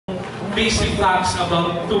basic facts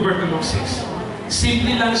about tuberculosis.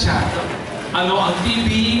 Simple lang siya. Ano ang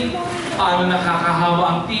TB? Paano nakakahawa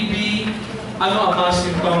ang TB? Ano ang mga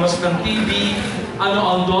simptomas ng TB? Ano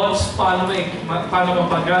ang DOTS? Paano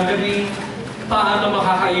mapagagaling? Paano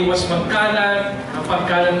makakaiwas magkalat, ang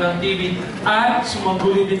pagkalat ng TB? At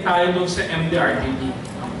sumangguni din tayo doon sa MDR-TB.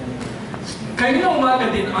 Kanina umaga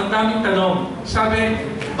din, ang daming tanong. Sabi,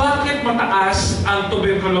 bakit mataas ang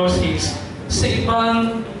tuberculosis sa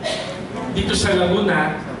ibang dito sa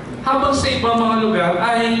Laguna, habang sa ibang mga lugar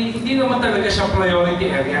ay hindi naman talaga siya priority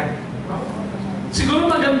area? Siguro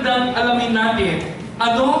magandang alamin natin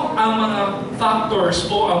ano ang mga factors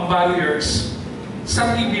o ang barriers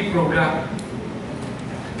sa TB program.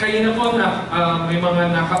 Kaya na po na may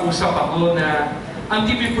mga nakausap ako na ang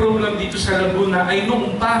TB program dito sa Laguna ay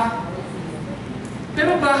noong pa.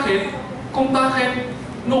 Pero bakit? Kung bakit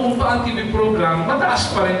noong pa ang TB program, mataas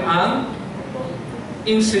pa rin ang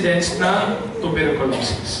incidence ng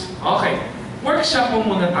tuberculosis. Okay, workshop po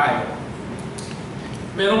muna tayo.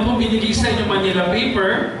 Meron po binigay sa inyo Manila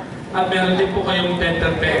paper at meron din po kayong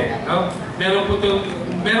dental pen. No?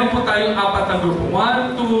 Meron po tayong apat na group.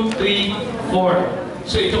 1, 2, 3, 4.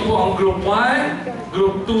 So ito po ang group 1,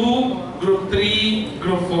 group 2, group 3,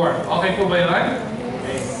 group 4. Okay po ba yun?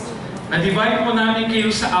 Na-divide po namin kayo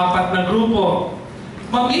sa apat na grupo.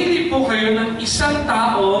 Mamili po kayo ng isang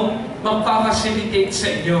taong magpa-facilitate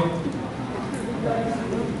sa inyo.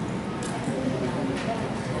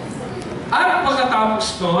 At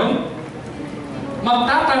pagkatapos nun,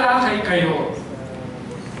 magtatalakay kayo.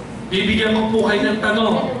 Bibigyan ko po kayo ng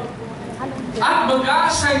tanong. At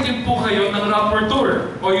mag-a-assign din po kayo ng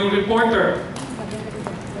rapporteur o yung reporter.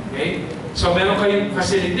 Okay? So meron kayong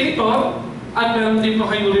facilitator at meron din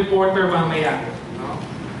po kayong reporter mamaya.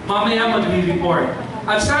 Mamaya magre-report.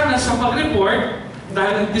 At sana sa pag-report,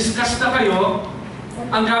 dahil nag-discuss na kayo,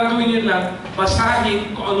 ang gagawin nyo lang,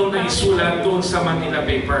 basahin kung anong naisulat doon sa Manila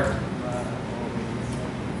paper.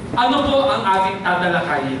 Ano po ang ating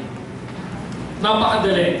tatalakayin?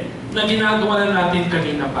 Napakadali na ginagawa na natin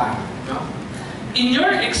kanina pa. No? In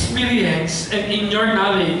your experience and in your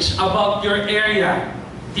knowledge about your area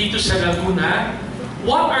dito sa Laguna,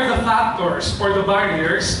 what are the factors or the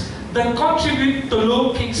barriers that contribute to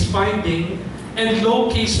low case finding and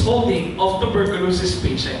low case holding of tuberculosis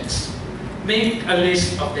patients? Make a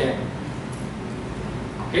list of them.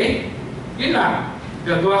 Okay? Yun lang.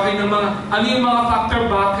 Gagawa kayo ng mga, ano yung mga factor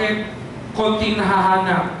bakit konting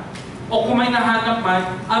nahahanap? O kung may nahanap man,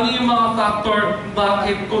 ano yung mga factor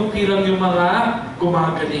bakit konti lang yung mga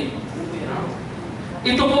gumagaling?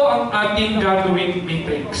 Ito po ang ating gagawing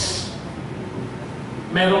matrix.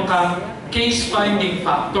 Meron kang case-finding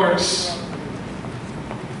factors.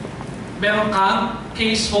 Meron kang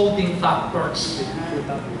case-holding factors.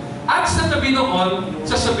 At sa tabi noon,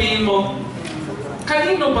 sasabihin mo,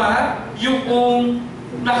 kanino ba yung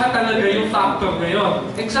nakatalaga yung factor na yun?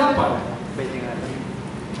 Example,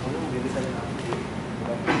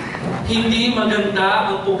 hindi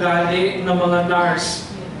maganda ang ugali ng mga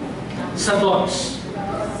nurse sa DOTS.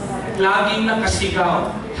 Laging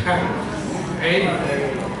nakasigaw. Okay?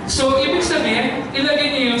 So, ibig sabihin,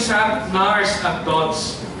 ilagay niyo yun sa nurse at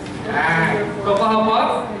DOTS.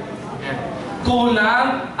 Kapahapot?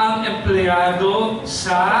 Kulang ang empleyado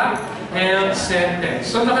sa health center.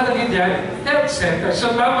 So, nakalagay dyan, health center.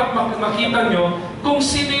 So, dapat makita nyo kung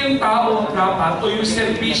sino yung tao dapat o yung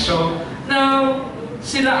servisyo na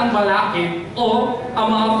sila ang balakid o ang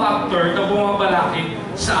mga factor na bumabalakid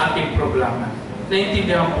sa ating programa.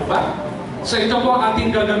 Naintindihan po ba? So, ito po ang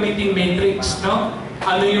ating gagamiting matrix, no?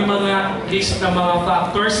 Ano yung mga list ng mga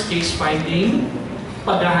factors, case finding,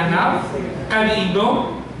 paghahanap,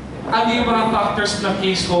 kanino, ano yung mga factors na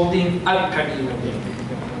case holding at kanino din.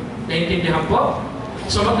 Naintindihan po?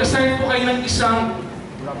 So mag-assign po kayo ng isang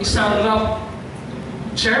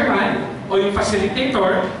chairman o yung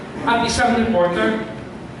facilitator at isang reporter.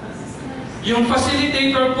 Yung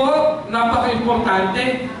facilitator po,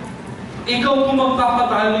 napaka-importante. Ikaw po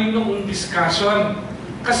magpapataloy noong discussion.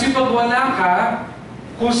 Kasi pag wala ka,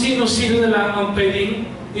 kung sino-sino na lang ang pwedeng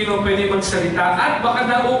magsalita at baka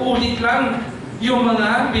nauulit lang yung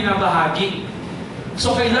mga binabahagi.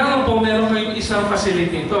 So kailangan po meron kayong isang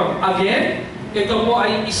facilitator. Again, ito po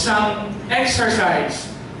ay isang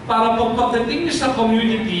exercise para po pagdating nyo sa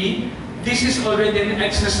community, this is already an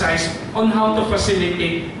exercise on how to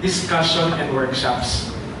facilitate discussion and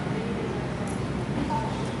workshops.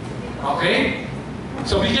 Okay?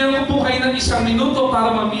 So bigyan ko po kayo ng 1 minuto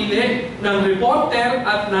para mamili ng reporter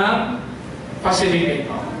at ng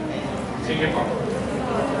facilitator. Sige po.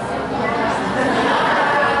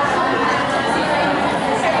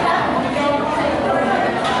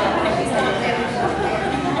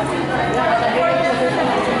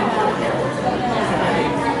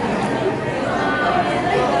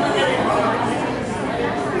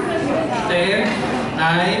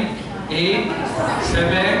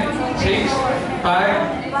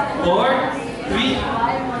 5, 4, 3,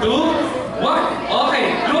 2, 1. Okay,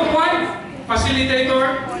 group 1, facilitator.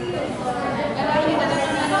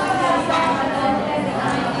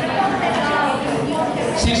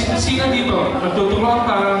 Sino dito? Magtuturuan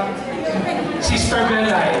pa Sister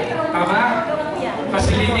Belay. Tama?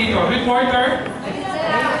 Facilitator. Reporter?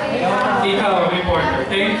 Ikaw, reporter.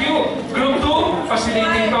 Thank you. Group 2,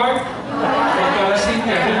 facilitator. Dr.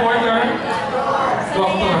 Cynthia. Reporter?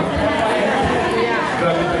 Doctor.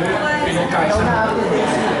 Grabe ito. Pinagkaisa.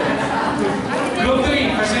 Group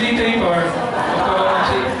 3, facilitator. Dr.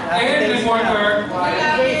 Cynthia. And reporter?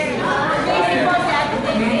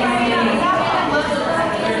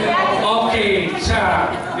 Okay,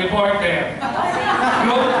 siya. Reporter.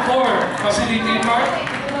 Group 4, facilitator.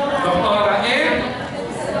 Doktora and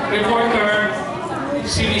reporter,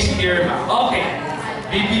 si Miss Irma. Okay.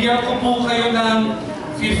 Bibigyan ko po kayo ng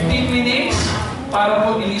 15 minutes para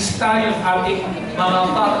po ilista yung ating mga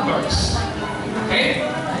factors. Okay?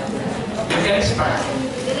 You can start.